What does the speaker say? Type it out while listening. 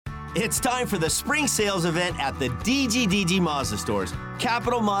It's time for the spring sales event at the DGDG Mazda stores.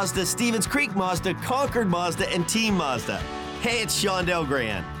 Capital Mazda, Stevens Creek Mazda, Concord Mazda, and Team Mazda. Hey, it's Sean Del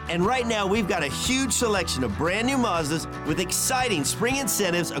Gran. And right now we've got a huge selection of brand new Mazdas with exciting spring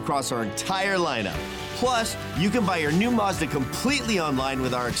incentives across our entire lineup. Plus, you can buy your new Mazda completely online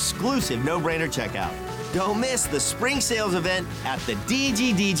with our exclusive no-brainer checkout. Don't miss the spring sales event at the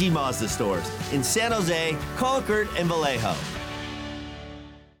DGDG Mazda stores in San Jose, Concord, and Vallejo.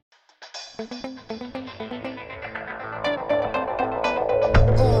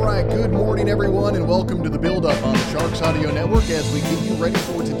 All right, good morning, everyone, and welcome to the build-up on the Sharks Audio Network as we get you ready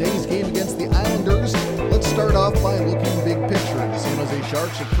for today's game against the Islanders. Let's start off by looking big picture. The San Jose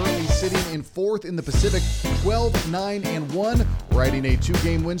Sharks are currently sitting in fourth in the Pacific, 12-9-1, riding a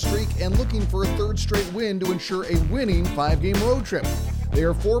two-game win streak and looking for a third straight win to ensure a winning five-game road trip. They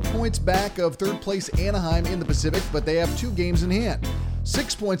are 4 points back of third place Anaheim in the Pacific, but they have 2 games in hand.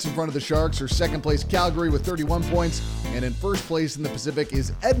 6 points in front of the Sharks are second place Calgary with 31 points, and in first place in the Pacific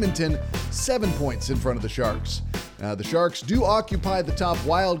is Edmonton, 7 points in front of the Sharks. The Sharks do occupy the top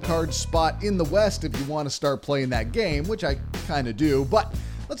wild card spot in the West if you want to start playing that game, which I kind of do, but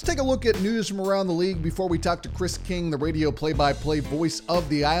let's take a look at news from around the league before we talk to Chris King, the radio play-by-play voice of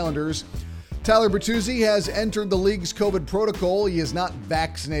the Islanders. Tyler Bertuzzi has entered the league's COVID protocol. He is not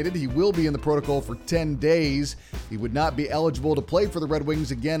vaccinated. He will be in the protocol for 10 days. He would not be eligible to play for the Red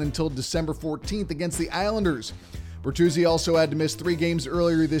Wings again until December 14th against the Islanders. Bertuzzi also had to miss 3 games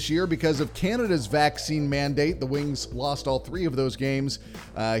earlier this year because of Canada's vaccine mandate. The Wings lost all 3 of those games.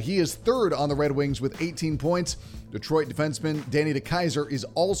 He is third on the Red Wings with 18 points. Detroit defenseman Danny DeKeyser is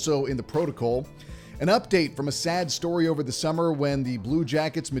also in the protocol. An update from a sad story over the summer when the Blue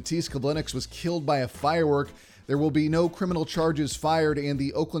Jackets' Matiss Kivlenieks was killed by a firework. There will be no criminal charges fired, and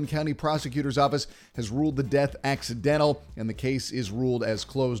the Oakland County Prosecutor's Office has ruled the death accidental, and the case is ruled as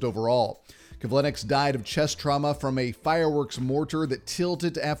closed overall. Kivlenieks died of chest trauma from a fireworks mortar that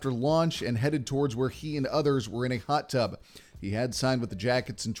tilted after launch and headed towards where he and others were in a hot tub. He had signed with the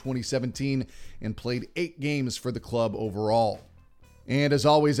Jackets in 2017 and played 8 games for the club overall. And as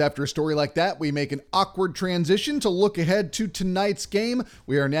always, after a story like that, we make an awkward transition to look ahead to tonight's game.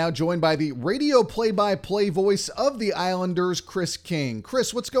 We are now joined by the radio play-by-play voice of the Islanders, Chris King.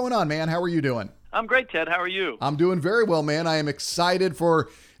 Chris, what's going on, man? How are you doing? I'm great, Ted. How are you? I'm doing very well, man. I am excited for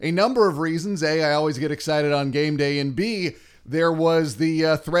a number of reasons. A, I always get excited on game day, and B, there was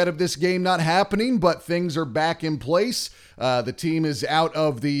the threat of this game not happening, but things are back in place. The team is out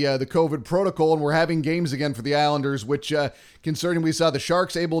of the COVID protocol, and we're having games again for the Islanders, which, concerning, we saw the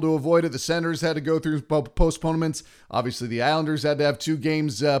Sharks able to avoid it. The Senators had to go through postponements. Obviously, the Islanders had to have 2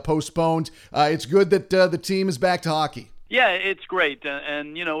 games postponed. It's good that the team is back to hockey. Yeah, it's great.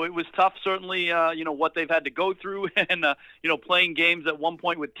 And you know, it was tough, certainly, what they've had to go through and, playing games at one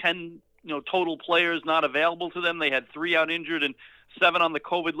point with 10 total players not available to them. They had 3 out injured and 7 on the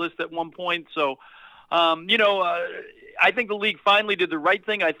COVID list at one point. So, I think the league finally did the right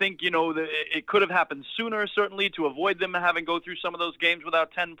thing. I think, it could have happened sooner, certainly, to avoid them having go through some of those games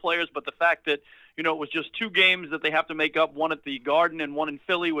without 10 players. But the fact that, it was just 2 games that they have to make up, one at the Garden and one in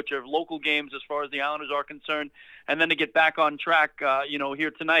Philly, which are local games as far as the Islanders are concerned. And then to get back on track,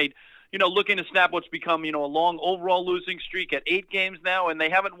 here tonight, looking to snap what's become, a long overall losing streak at 8 games now, and they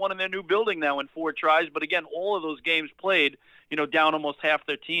haven't won in their new building now in 4 tries. But again, all of those games played, down almost half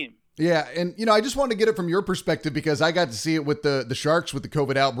their team. Yeah, and, I just wanted to get it from your perspective because I got to see it with the Sharks with the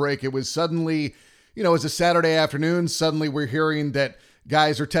COVID outbreak. It was suddenly, it was a Saturday afternoon. Suddenly we're hearing that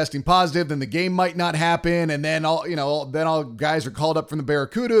guys are testing positive, then the game might not happen, and then all guys are called up from the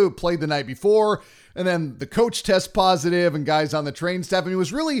Barracuda who played the night before, and then the coach tests positive and guys on the train staff. I mean,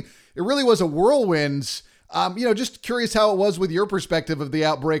 it really was a whirlwind. Just curious how it was with your perspective of the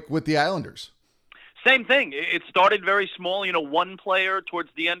outbreak with the Islanders. Same thing. It started very small, one player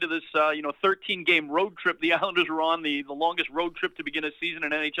towards the end of this, 13-game road trip. The Islanders were on the longest road trip to begin a season in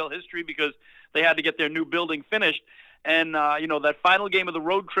NHL history because they had to get their new building finished. And, that final game of the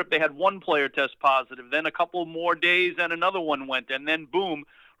road trip, they had 1 player test positive. Then a couple more days and another one went. And then, boom,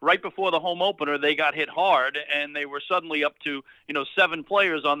 right before the home opener, they got hit hard. And they were suddenly up to, 7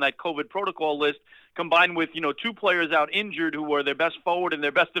 players on that COVID protocol list, combined with, 2 players out injured who were their best forward and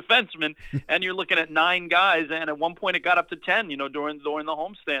their best defenseman. And you're looking at 9 guys. And at one point it got up to 10, during the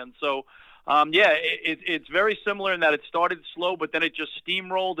homestand. So, it's very similar in that it started slow, but then it just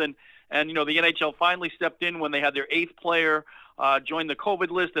steamrolled. And the NHL finally stepped in when they had their 8th player join the COVID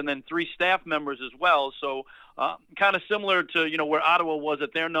list and then 3 staff members as well. So kind of similar to, where Ottawa was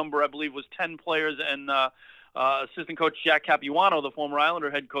at their number, I believe was 10 players and assistant coach Jack Capuano, the former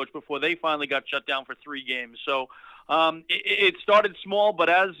Islander head coach, before they finally got shut down for 3 games. So, It started small, but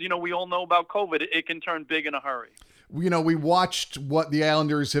as we all know about COVID, it can turn big in a hurry. We watched what the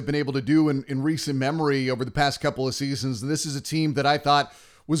Islanders have been able to do in recent memory over the past couple of seasons. And this is a team that I thought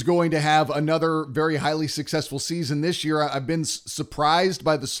was going to have another very highly successful season this year. I've been surprised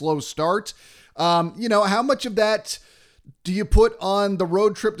by the slow start. How much of that do you put on the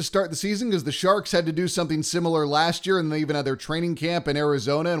road trip to start the season? Because the Sharks had to do something similar last year, and they even had their training camp in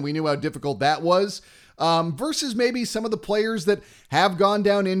Arizona, and we knew how difficult that was. Versus maybe some of the players that have gone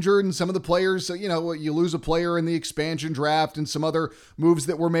down injured, and some of the players, you lose a player in the expansion draft and some other moves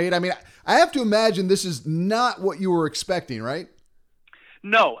that were made. I mean, I have to imagine this is not what you were expecting, right?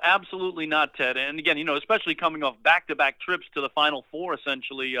 No, absolutely not, Ted. And again, especially coming off back-to-back trips to the Final Four,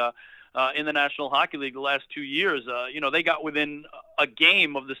 essentially, in the National Hockey League the last 2 years. They got within a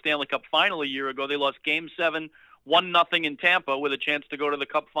game of the Stanley Cup Final a year ago. They lost Game 7, 1-0 in Tampa with a chance to go to the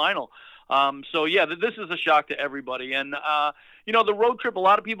Cup Final. This is a shock to everybody. And, the road trip, a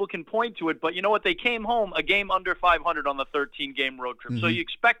lot of people can point to it, but you know what? They came home a game under 500 on the 13-game road trip. Mm-hmm. So you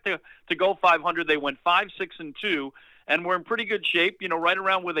expect to go 500. They went 5-6-2, and were in pretty good shape, right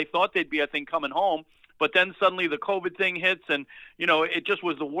around where they thought they'd be, I think, coming home. But then suddenly the COVID thing hits, and, it just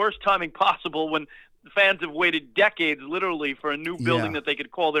was the worst timing possible when fans have waited decades, literally, for a new building that they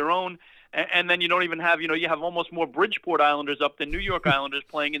could call their own. And then you don't even have, you have almost more Bridgeport Islanders up than New York Islanders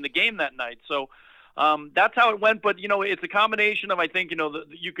playing in the game that night. So that's how it went. But, it's a combination of, I think,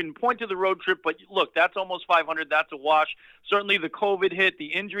 you can point to the road trip, but look, that's almost 500. That's a wash. Certainly the COVID hit, the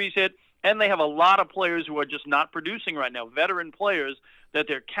injuries hit, and they have a lot of players who are just not producing right now, veteran players that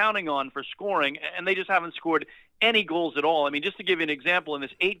they're counting on for scoring, and they just haven't scored any goals at all. I mean, just to give you an example, in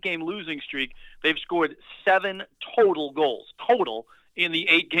this 8-game losing streak, they've scored 7 total goals, in the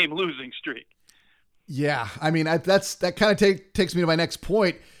 8-game losing streak. Yeah, I mean, that kind of takes me to my next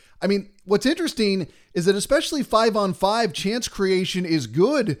point. I mean, what's interesting is that especially 5-on-5 chance creation is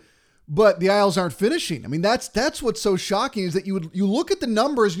good, but the Isles aren't finishing. I mean, that's what's so shocking is that you look at the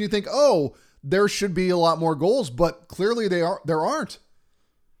numbers and you think, oh, there should be a lot more goals, but clearly there aren't.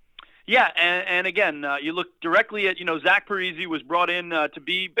 Yeah, and again, you look directly at, Zach Parise was brought in to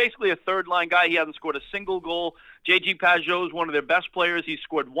be basically a third-line guy. He hasn't scored a single goal. J.G. Pajot is one of their best players. He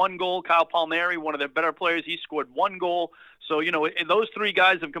scored 1 goal. Kyle Palmieri, one of their better players, he scored 1 goal. So, those 3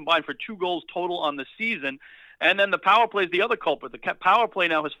 guys have combined for 2 goals total on the season. And then the power play is the other culprit. The power play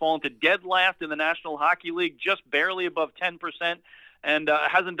now has fallen to dead last in the National Hockey League, just barely above 10%. And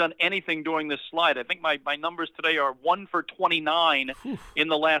hasn't done anything during this slide. I think my numbers today are 1 for 29 in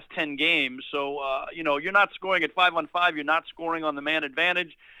the last 10 games. So, you're not scoring at 5-on-5. You're not scoring on the man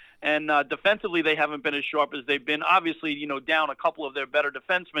advantage. And defensively, they haven't been as sharp as they've been. Obviously, down a couple of their better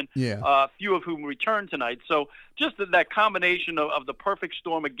defensemen, few of whom returned tonight. So just that combination of the perfect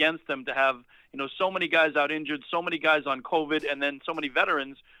storm against them to have, so many guys out injured, so many guys on COVID, and then so many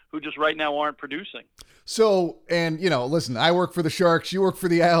veterans who just right now aren't producing. So, and, listen, I work for the Sharks, you work for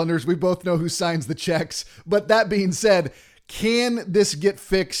the Islanders. We both know who signs the checks. But that being said, can this get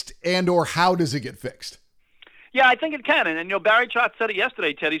fixed, and or how does it get fixed? Yeah, I think it can. And Barry Trotz said it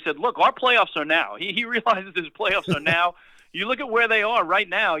yesterday, Ted. He said, look, our playoffs are now. He realizes his playoffs are now. You look at where they are right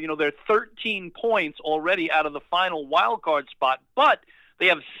now, they're 13 points already out of the final wild card spot, but they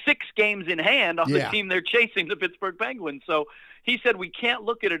have 6 games in hand on the team they're chasing, the Pittsburgh Penguins. So he said we can't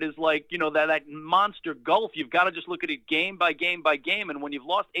look at it as like, that monster gulf. You've got to just look at it game by game by game. And when you've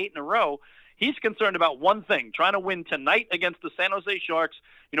lost 8 in a row, he's concerned about one thing, trying to win tonight against the San Jose Sharks,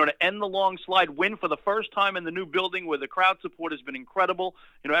 to end the long slide, win for the first time in the new building where the crowd support has been incredible.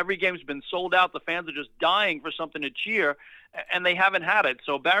 Every game's been sold out. The fans are just dying for something to cheer, and they haven't had it.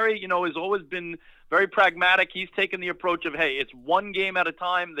 So Barry, has always been very pragmatic. He's taken the approach of, hey, it's one game at a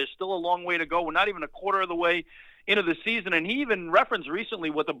time. There's still a long way to go. We're not even a quarter of the way into the season. And he even referenced recently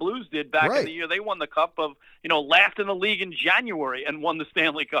what the Blues did back in the year they won the Cup of, last in the league in January and won the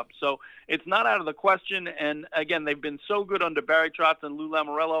Stanley Cup. So it's not out of the question. And again, they've been so good under Barry Trotz and Lou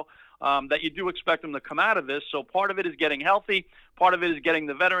Lamoriello that you do expect them to come out of this. So part of it is getting healthy. Part of it is getting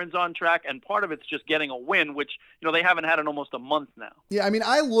the veterans on track. And part of it's just getting a win, which, they haven't had in almost a month now. Yeah. I mean,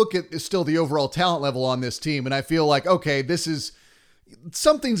 I look at still the overall talent level on this team and I feel like, okay,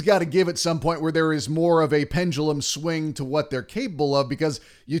 something's got to give at some point where there is more of a pendulum swing to what they're capable of, because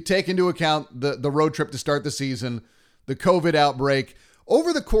you take into account the road trip to start the season, the COVID outbreak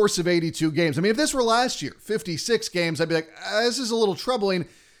over the course of 82 games. I mean, if this were last year, 56 games, I'd be like, this is a little troubling.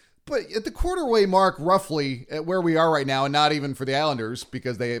 But at the quarter-way mark, roughly, at where we are right now, and not even for the Islanders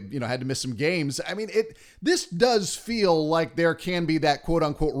because they, had to miss some games. I mean, this does feel like there can be that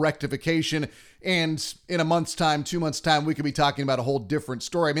quote-unquote rectification, and in a month's time, 2 months' time, we could be talking about a whole different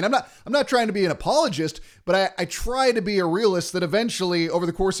story. I mean, I'm not trying to be an apologist, but I try to be a realist that eventually, over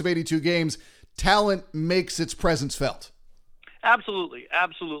the course of 82 games, talent makes its presence felt. Absolutely,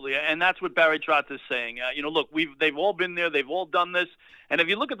 absolutely, and that's what Barry Trotz is saying. Look, they've all been there, they've all done this, and if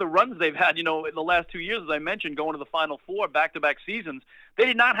you look at the runs they've had, in the last 2 years, as I mentioned, going to the Final Four back-to-back seasons, they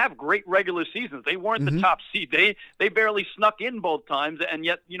did not have great regular seasons. They weren't the top seed. They barely snuck in both times, and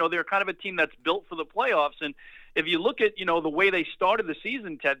yet, they're kind of a team that's built for the playoffs. And if you look at, the way they started the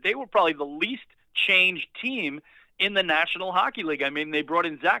season, Ted, they were probably the least changed team in the National Hockey League. I mean, they brought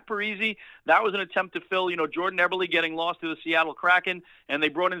in Zach Parise. That was an attempt to fill, Jordan Eberle getting lost to the Seattle Kraken, and they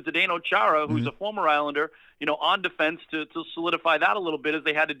brought in Zdeno Chara, who's a former Islander, on defense to solidify that a little bit as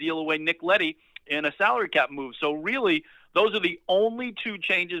they had to deal away Nick Leddy in a salary cap move. So really, those are the only two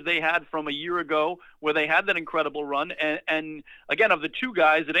changes they had from a year ago where they had that incredible run. And again, of the two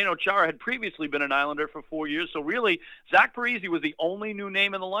guys, Zdeno Chara had previously been an Islander for 4 years. So really, Zach Parise was the only new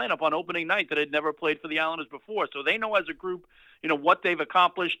name in the lineup on opening night that had never played for the Islanders before. So they know as a group, what they've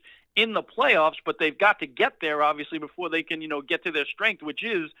accomplished in the playoffs, but they've got to get there, obviously, before they can, get to their strength, which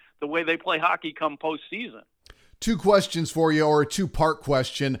is the way they play hockey come postseason. Two questions for you, or a two-part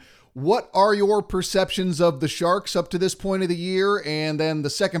question. What are your perceptions of the Sharks up to this point of the year? And then the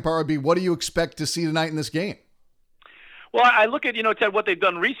second part would be, what do you expect to see tonight in this game? Well, I look at, Ted, what they've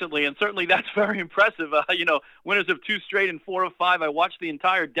done recently, and certainly that's very impressive. Winners of 2 straight and 4 of 5. I watched the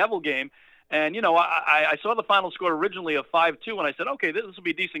entire Devil game, and, I saw the final score originally of 5-2, and I said, okay, this will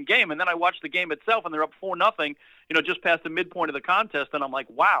be a decent game. And then I watched the game itself, and they're up 4-0, just past the midpoint of the contest, and I'm like,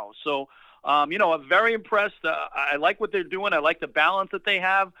 wow. So, I'm very impressed. I like what they're doing. I like the balance that they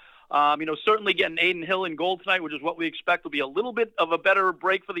have. Certainly getting Adin Hill in goal tonight, which is what we expect, will be a little bit of a better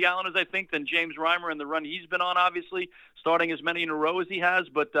break for the Islanders, I think, than James Reimer and the run he's been on, obviously, starting as many in a row as he has.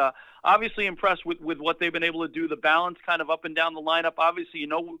 But obviously impressed with what they've been able to do, the balance kind of up and down the lineup. Obviously,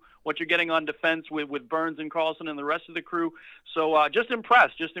 what you're getting on defense with Burns and Carlson and the rest of the crew. So just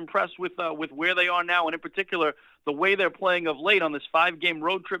impressed with where they are now, and in particular, the way they're playing of late on this 5-game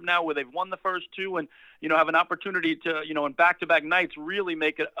road trip now where they've won the first 2 and, have an opportunity to, in back-to-back nights really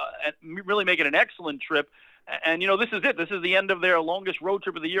make it an excellent trip. And, this is it. This is the end of their longest road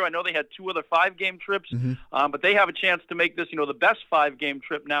trip of the year. I know they had 2 other 5-game trips, but they have a chance to make this, the best 5-game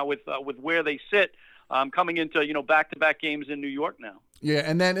trip now with where they sit coming into, back-to-back games in New York now. Yeah,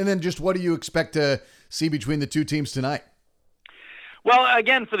 and then just what do you expect to see between the two teams tonight? Well,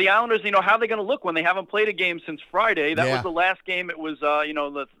 again, for the Islanders, how are they going to look when they haven't played a game since Friday? That was the last game. It was,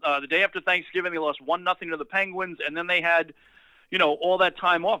 the day after Thanksgiving, they lost 1-0 to the Penguins, and then they had, all that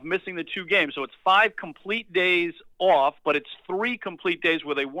time off, missing the 2 games. So it's 5 complete days off, but it's 3 complete days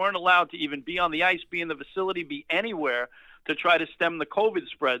where they weren't allowed to even be on the ice, be in the facility, be anywhere to try to stem the COVID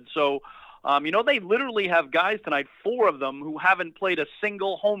spread. So, they literally have guys tonight, 4 of them, who haven't played a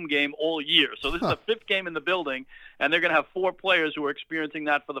single home game all year. So this is the 5th game in the building, and they're going to have 4 players who are experiencing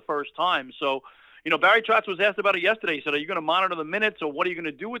that for the first time. So, Barry Trotz was asked about it yesterday. He said, are you going to monitor the minutes, or what are you going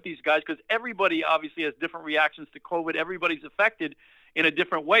to do with these guys? Because everybody obviously has different reactions to COVID. Everybody's affected in a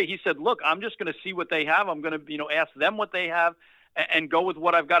different way. He said, look, I'm just going to see what they have. I'm going to, ask them what they have and go with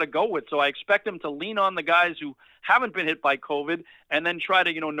what I've got to go with. So I expect him to lean on the guys who haven't been hit by COVID and then try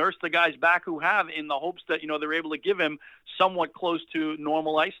to, nurse the guys back who have, in the hopes that, they're able to give him somewhat close to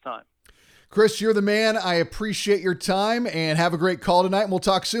normal ice time. Chris, you're the man. I appreciate your time, and have a great call tonight, and we'll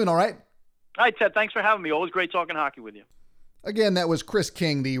talk soon, all right? All right, Ted, thanks for having me. Always great talking hockey with you. Again, that was Chris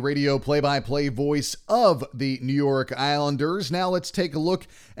King, the radio play-by-play voice of the New York Islanders. Now let's take a look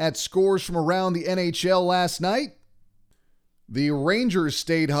at scores from around the NHL last night. The Rangers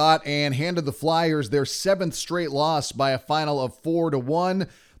stayed hot and handed the Flyers their 7th straight loss by a final of 4-1.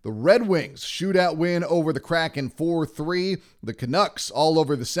 The Red Wings shootout win over the Kraken 4-3. The Canucks all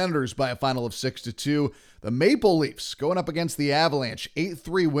over the Senators by a final of 6-2. The Maple Leafs going up against the Avalanche,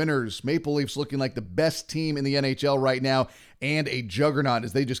 8-3 winners. Maple Leafs looking like the best team in the NHL right now, and a juggernaut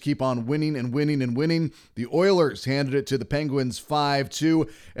as they just keep on winning and winning and winning. The Oilers handed it to the Penguins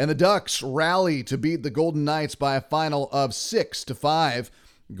 5-2, and the Ducks rally to beat the Golden Knights by a final of 6-5.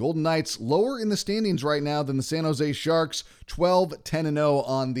 Golden Knights lower in the standings right now than the San Jose Sharks, 12-10-0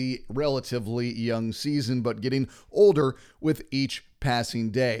 on the relatively young season, but getting older with each passing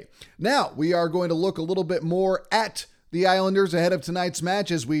day. Now, we are going to look a little bit more at the Islanders ahead of tonight's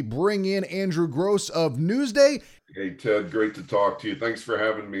match as we bring in Andrew Gross of Newsday. Hey, Ted, great to talk to you. Thanks for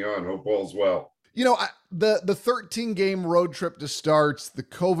having me on. Hope all's well. the 13 game road trip to start, the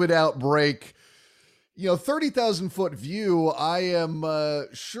COVID outbreak, 30,000 foot view. I am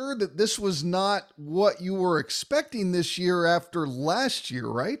sure that this was not what you were expecting this year after last year,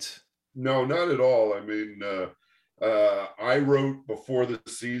 right? No, not at all. I mean, I wrote before the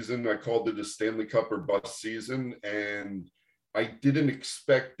season, I called it a Stanley Cup or bust season, and I didn't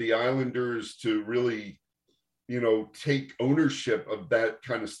expect the Islanders to really, take ownership of that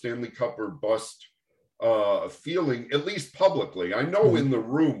kind of Stanley Cup or bust feeling, at least publicly. I know in the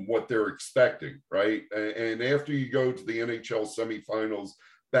room what they're expecting, right? And after you go to the NHL semifinals,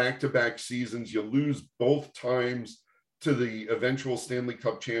 back-to-back seasons, you lose both times to the eventual Stanley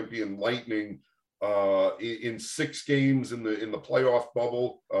Cup champion Lightning in 6 games in the playoff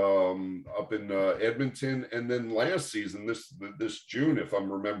bubble up in Edmonton, and then last season, this June, if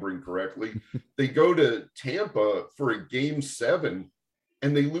I'm remembering correctly, they go to Tampa for a Game 7,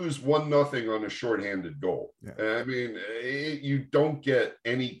 and they lose 1-0 on a shorthanded goal. Yeah. I mean, you don't get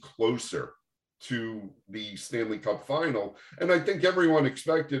any closer to the Stanley Cup final, and I think everyone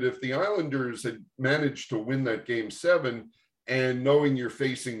expected if the Islanders had managed to win that Game 7. And knowing you're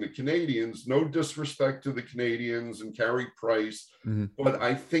facing the Canadians, no disrespect to the Canadians and Carey Price, but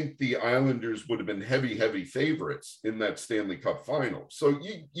I think the Islanders would have been heavy favorites in that Stanley Cup final. So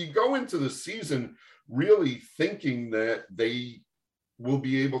you go into the season really thinking that they will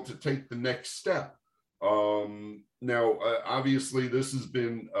be able to take the next step. Now, obviously, this has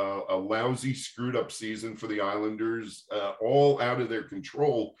been a lousy, screwed up season for the Islanders, all out of their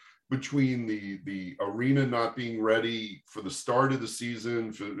control. Between the arena not being ready for the start of the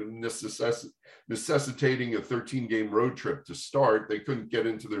season, for necessitating a 13-game road trip to start. They couldn't get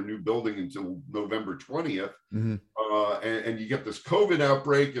into their new building until November 20th. And you get this COVID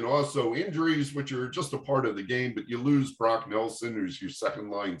outbreak and also injuries, which are just a part of the game, but you lose Brock Nelson, who's your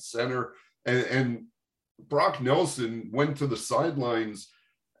second-line center. And Brock Nelson went to the sidelines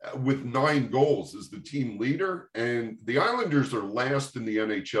with 9 goals as the team leader, and the Islanders are last in the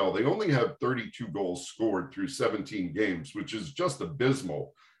NHL. They only have 32 goals scored through 17 games, which is just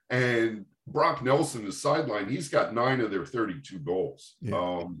abysmal. And Brock Nelson is sidelined. He's got 9 of their 32 goals.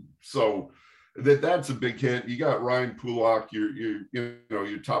 Yeah. So that's a big hit. You got Ryan Pulock,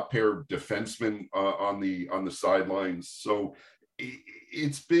 your top pair defenseman on the sidelines. So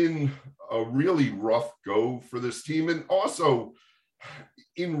it's been a really rough go for this team, and also,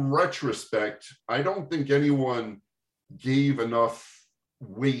 in retrospect, I don't think anyone gave enough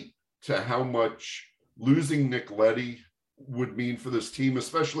weight to how much losing Nick Leddy would mean for this team,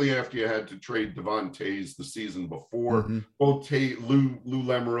 especially after you had to trade Devon Toews the season before. Both Lou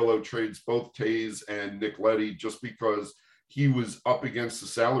Lamoriello trades both Toews and Nick Leddy just because he was up against the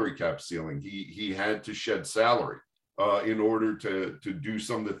salary cap ceiling. He had to shed salary in order to do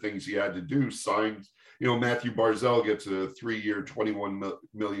some of the things he had to do. Signed, Matthew Barzal gets a 3-year, $21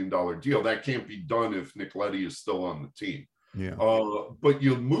 million deal. That can't be done if Nick Leddy is still on the team. Yeah. But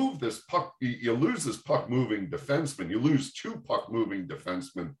you lose this puck moving defenseman. You lose 2 puck moving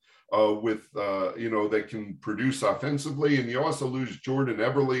defensemen that can produce offensively. And you also lose Jordan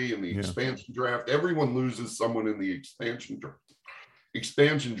Eberle in the expansion draft. Everyone loses someone in the expansion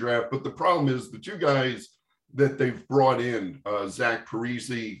draft. But the problem is the 2 guys that they've brought in, Zach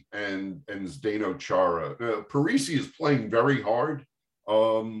Parise and Zdeno Chara. Parise is playing very hard,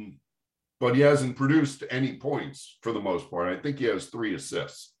 but he hasn't produced any points for the most part. I think he has 3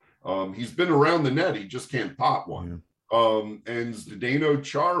 assists. He's been around the net. He just can't pop one. And Zdeno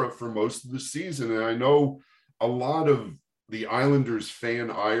Chara for most of the season. And I know a lot of the Islanders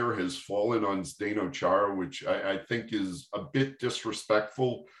fan ire has fallen on Zdeno Chara, which I think is a bit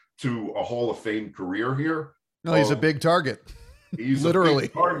disrespectful to a Hall of Fame career here. No, he's a big target. He's literally a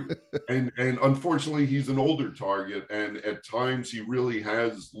big target. And unfortunately, he's an older target. And at times, he really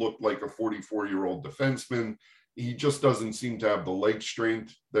has looked like a 44-year-old defenseman. He just doesn't seem to have the leg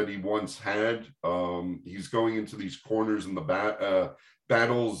strength that he once had. He's going into these corners in the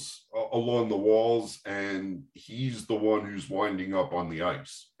battles along the walls, and he's the one who's winding up on the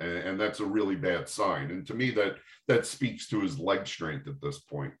ice. And that's a really bad sign. And to me, that speaks to his leg strength at this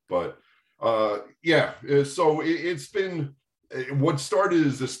point. But so it's been what started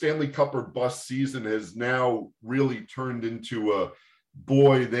as a Stanley Cup or bust season has now really turned into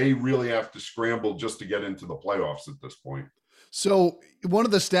they really have to scramble just to get into the playoffs at this point. So one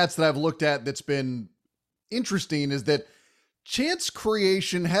of the stats that I've looked at that's been interesting is that chance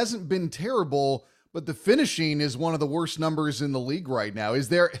creation hasn't been terrible, but the finishing is one of the worst numbers in the league right now. Is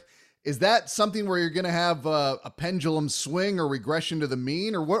that something where you're going to have a pendulum swing or regression to the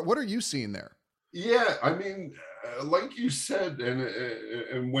mean, or what are you seeing there? Yeah, I mean, like you said,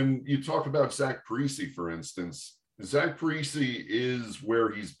 and when you talk about Zach Parise, for instance, Zach Parise is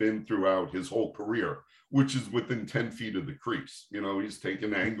where he's been throughout his whole career, which is within 10 feet of the crease. You know, he's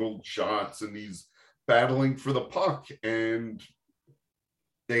taking angled shots and he's battling for the puck, and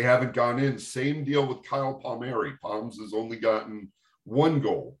they haven't gone in. Same deal with Kyle Palmieri. Palms has only gotten one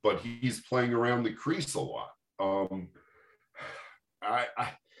goal, but he's playing around the crease a lot.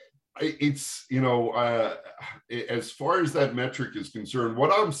 It's, you know, as far as that metric is concerned,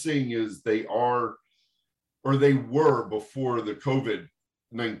 what I'm seeing is they are, or they were before the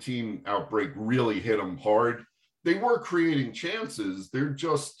COVID-19 outbreak really hit them hard. They were creating chances. They're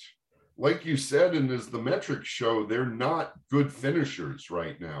just, like you said, and as the metrics show, they're not good finishers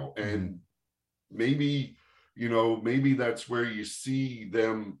right now. And maybe, you know, maybe that's where you see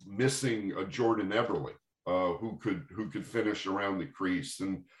them missing a Jordan Eberle, who could finish around the crease.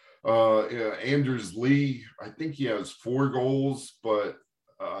 And Anders Lee, I think he has 4 goals, but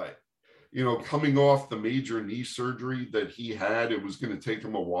you know, coming off the major knee surgery that he had, it was going to take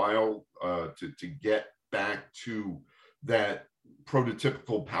him a while to get back to that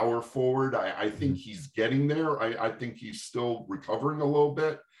prototypical power forward. I think he's getting there. I think he's still recovering a little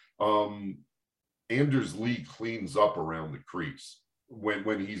bit. Anders Lee cleans up around the crease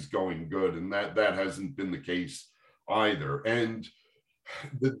when he's going good, and that hasn't been the case either. And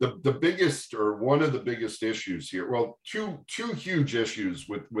the biggest, or one of the biggest issues here, well, two huge issues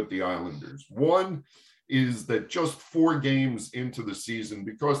with the Islanders. One is that just 4 games into the season,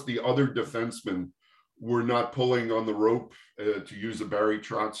 because the other defensemen were not pulling on the rope, to use a Barry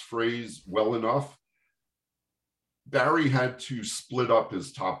Trotz phrase, well enough, Barry had to split up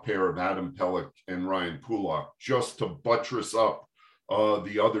his top pair of Adam Pelech and Ryan Pulock just to buttress up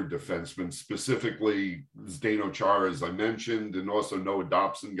the other defensemen, specifically Zdeno Chara, as I mentioned, and also Noah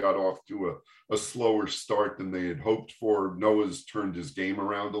Dobson got off to a slower start than they had hoped for. Noah's turned his game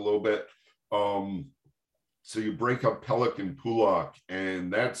around a little bit. So you break up Pelech and Pulock,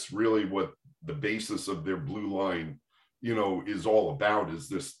 and that's really what the basis of their blue line, you know, is all about, is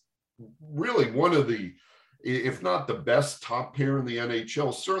this really one of the, if not the best top pair in the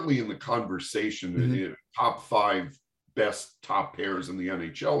NHL, certainly in the conversation, top 5 best top pairs in the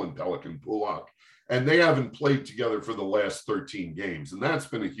NHL in Pelech and Pulock. And they haven't played together for the last 13 games. And that's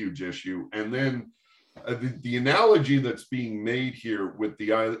been a huge issue. And then the analogy that's being made here with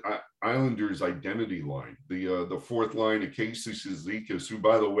the Islanders identity line, the fourth line of Casey Cizikas, who,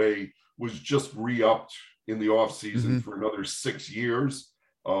 by the way, was just re-upped in the offseason for another 6 years.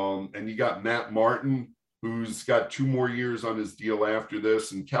 And you got Matt Martin, who's got 2 more years on his deal after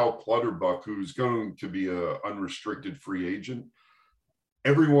this, and Cal Clutterbuck, who's going to be an unrestricted free agent.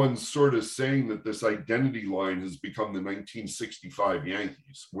 Everyone's sort of saying that this identity line has become the 1965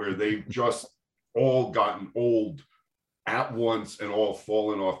 Yankees, where they've just all gotten old at once and all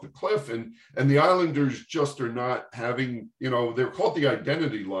fallen off the cliff. And the Islanders just are not having, you know, they're called the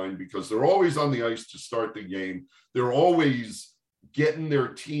identity line because they're always on the ice to start the game. They're always getting their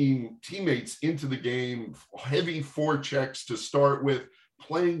teammates into the game, heavy forechecks to start with,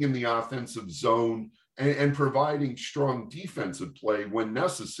 playing in the offensive zone, and providing strong defensive play when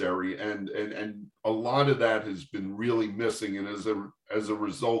necessary. And a lot of that has been really missing. And as a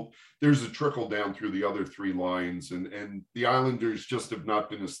result, there's a trickle down through the other 3 lines. And the Islanders just have not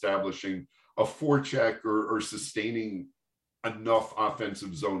been establishing a forecheck or sustaining enough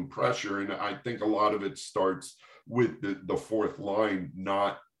offensive zone pressure. And I think a lot of it starts with the fourth line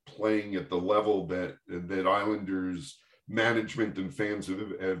not playing at the level that Islanders management and fans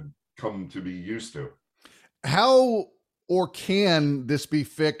have come to be used to. How or can this be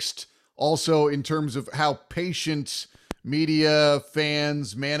fixed also in terms of how patient media,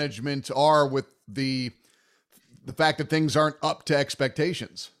 fans, management are with the fact that things aren't up to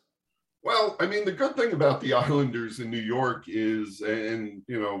expectations? Well, I mean, the good thing about the Islanders in New York is, and,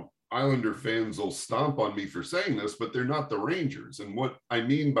 you know, Islander fans will stomp on me for saying this, but they're not the Rangers. And what I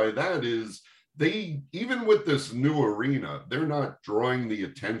mean by that is they, even with this new arena, they're not drawing the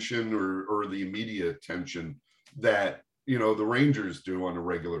attention or the immediate attention that, you know, the Rangers do on a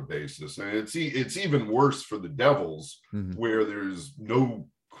regular basis. And it's even worse for the Devils, where there's no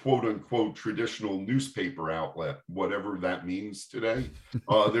quote unquote traditional newspaper outlet, whatever that means today.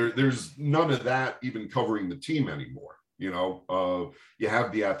 There's none of that even covering the team anymore. You know, you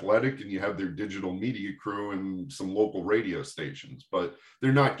have The Athletic and you have their digital media crew and some local radio stations, but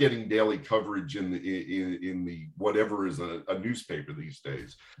they're not getting daily coverage in the whatever is a newspaper these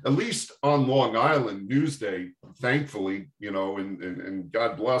days. At least on Long Island, Newsday, thankfully, you know, and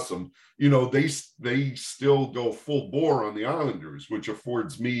God bless them, you know, they still go full bore on the Islanders, which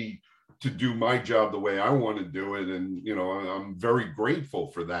affords me to do my job the way I want to do it. And, you know, I'm very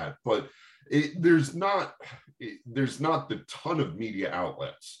grateful for that. But there's not the ton of media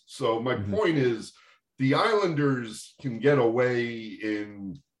outlets. So my point is, the Islanders can get away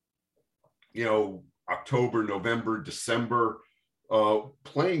in, you know, October, November, December,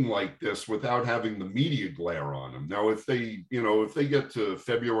 playing like this without having the media glare on them. Now, if they get to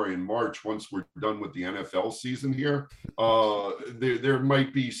February and March, once we're done with the NFL season here, there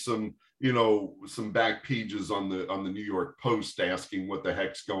might be some back pages on the New York Post asking what the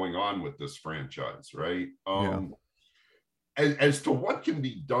heck's going on with this franchise, right? As to what can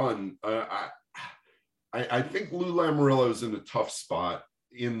be done, I think Lou Lamoriello is in a tough spot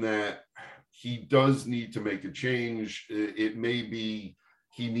in that he does need to make a change. It may be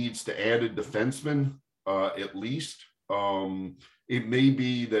he needs to add a defenseman at least. It may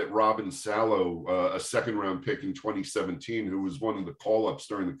be that Robin Salo, a second-round pick in 2017, who was one of the call-ups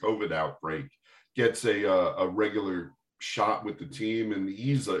during the COVID outbreak, gets a regular shot with the team, and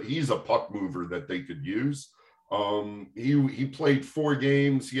he's a puck mover that they could use. He played 4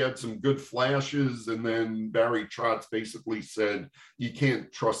 games. He had some good flashes, and then Barry Trotz basically said, you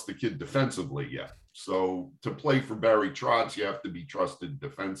can't trust the kid defensively yet. So to play for Barry Trotz, you have to be trusted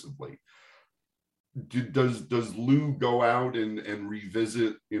defensively. Does Lou go out and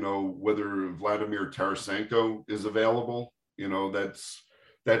revisit, you know, whether Vladimir Tarasenko is available? You know,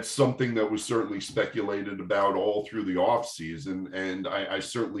 that's something that was certainly speculated about all through the offseason. And I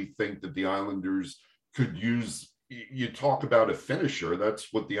certainly think that the Islanders could use, you talk about a finisher,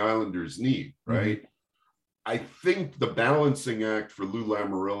 that's what the Islanders need, right? I think the balancing act for Lou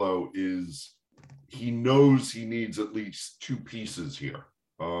Lamoriello is he knows he needs at least 2 pieces here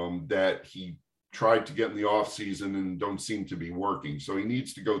that he tried to get in the offseason and don't seem to be working. So he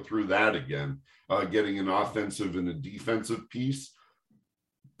needs to go through that again, getting an offensive and a defensive piece.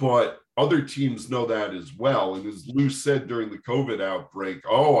 But other teams know that as well. And as Lou said during the COVID outbreak,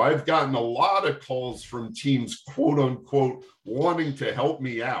 I've gotten a lot of calls from teams, quote unquote, wanting to help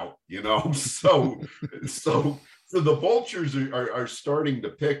me out, you know? So the vultures are starting to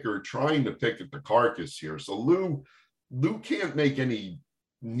pick or trying to pick at the carcass here. So Lou can't make any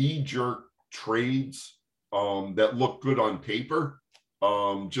knee-jerk trades that look good on paper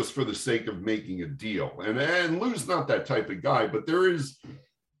just for the sake of making a deal. And Lou's not that type of guy, but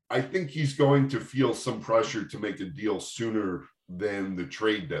I think he's going to feel some pressure to make a deal sooner than the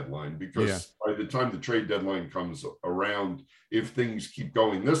trade deadline, because by the time the trade deadline comes around, if things keep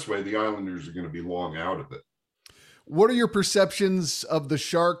going this way, the Islanders are going to be long out of it. What are your perceptions of the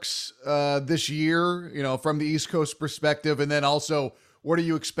Sharks this year, you know, from the East Coast perspective? And then also, what are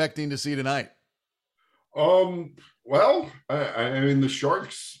you expecting to see tonight? Well, I mean, the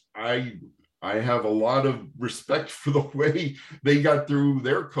Sharks, I have a lot of respect for the way they got through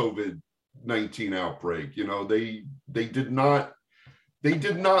their COVID-19 outbreak. You know, they did not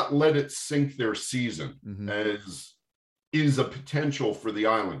let it sink their season, as is a potential for the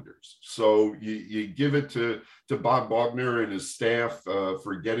Islanders. So you give it to Bob Bogner and his staff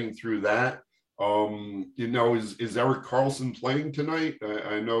for getting through that. You know, is Erik Karlsson playing tonight?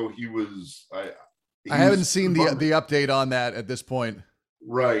 I know he was. I haven't seen the update on that at this point.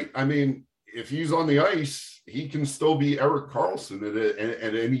 Right. I mean, if he's on the ice, he can still be Erik Karlsson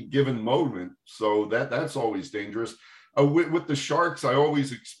at any given moment. So that's always dangerous. With the Sharks, I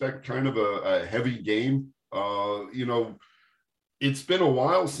always expect kind of a heavy game. You know, it's been a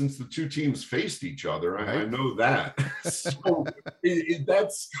while since the two teams faced each other. I know that. So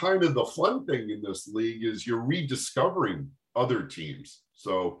that's kind of the fun thing in this league, is you're rediscovering other teams.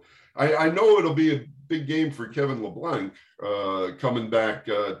 So I know it'll be a big game for Kevin LeBlanc coming back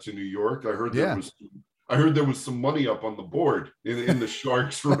to New York. I heard there was some money up on the board in the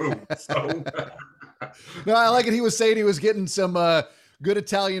Sharks room. So. No, I like it. He was saying he was getting some good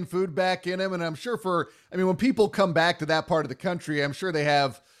Italian food back in him. And I'm sure when people come back to that part of the country, I'm sure they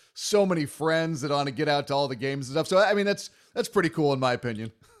have so many friends that want to get out to all the games and stuff. So, I mean, that's pretty cool in my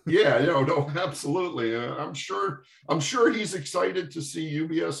opinion. Yeah, no, absolutely. I'm sure he's excited to see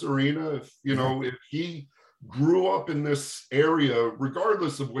UBS Arena. If he grew up in this area,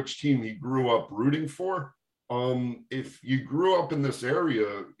 regardless of which team he grew up rooting for, if you grew up in this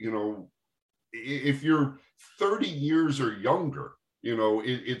area, if you're 30 years or younger,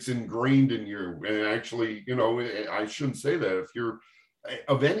 it's ingrained in you. And actually, I shouldn't say that. If you're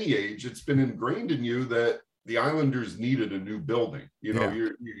of any age, it's been ingrained in you that the Islanders needed a new building.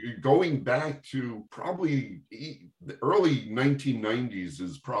 You're going back to probably the early 1990s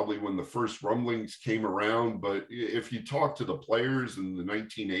is probably when the first rumblings came around. But if you talk to the players in the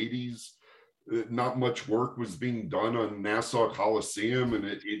 1980s, not much work was being done on Nassau Coliseum, and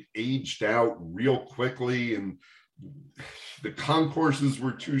it aged out real quickly, and the concourses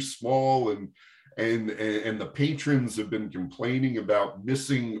were too small, and the patrons have been complaining about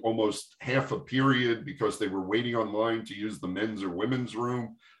missing almost half a period because they were waiting online to use the men's or women's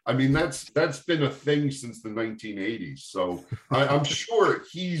room. I mean, that's been a thing since the 1980s. So I'm sure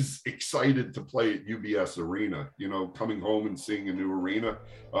he's excited to play at UBS Arena, coming home and seeing a new arena.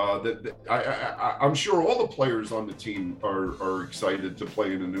 I'm sure all the players on the team are excited to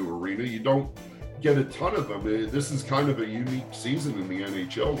play in a new arena. You don't get a ton of them. This is kind of a unique season in the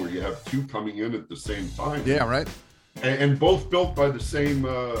NHL where you have two coming in at the same time. Yeah, right. And both built by the same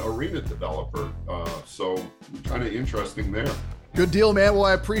arena developer. So kind of interesting there. Good deal, man. Well,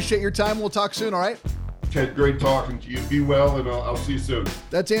 I appreciate your time. We'll talk soon, all right? Ted, great talking to you. Be well, and I'll see you soon.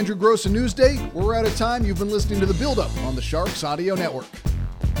 That's Andrew Gross of Newsday. We're out of time. You've been listening to The Build-Up on the Sharks Audio Network.